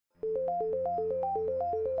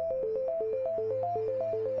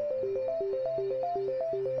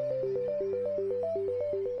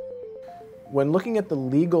When looking at the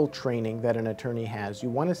legal training that an attorney has, you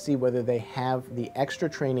want to see whether they have the extra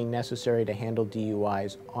training necessary to handle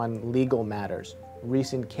DUIs on legal matters,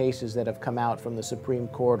 recent cases that have come out from the Supreme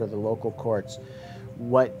Court or the local courts,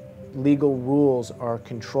 what legal rules are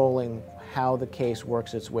controlling how the case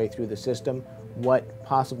works its way through the system, what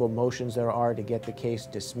possible motions there are to get the case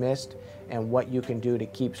dismissed, and what you can do to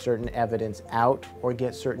keep certain evidence out or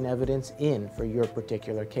get certain evidence in for your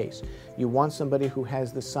particular case. You want somebody who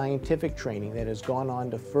has the scientific training that has gone on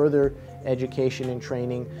to further education and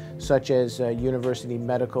training, such as university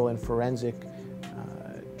medical and forensic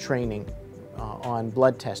training on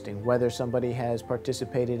blood testing, whether somebody has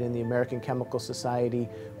participated in the American Chemical Society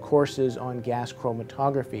courses on gas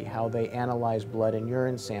chromatography, how they analyze blood and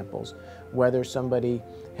urine samples, whether somebody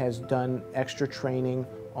has done extra training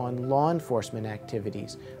on law enforcement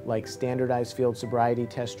activities like standardized field sobriety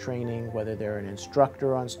test training, whether they're an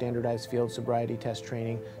instructor on standardized field sobriety test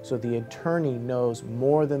training, so the attorney knows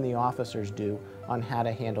more than the officers do on how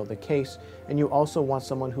to handle the case. And you also want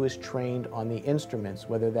someone who is trained on the instruments,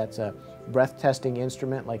 whether that's a breath testing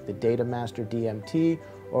instrument like the Data Master DMT,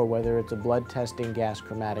 or whether it's a blood testing gas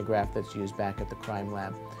chromatograph that's used back at the crime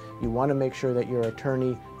lab. You want to make sure that your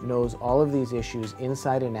attorney knows all of these issues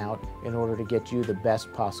inside and out in order to get you the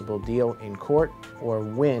best possible deal in court or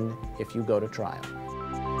win if you go to trial.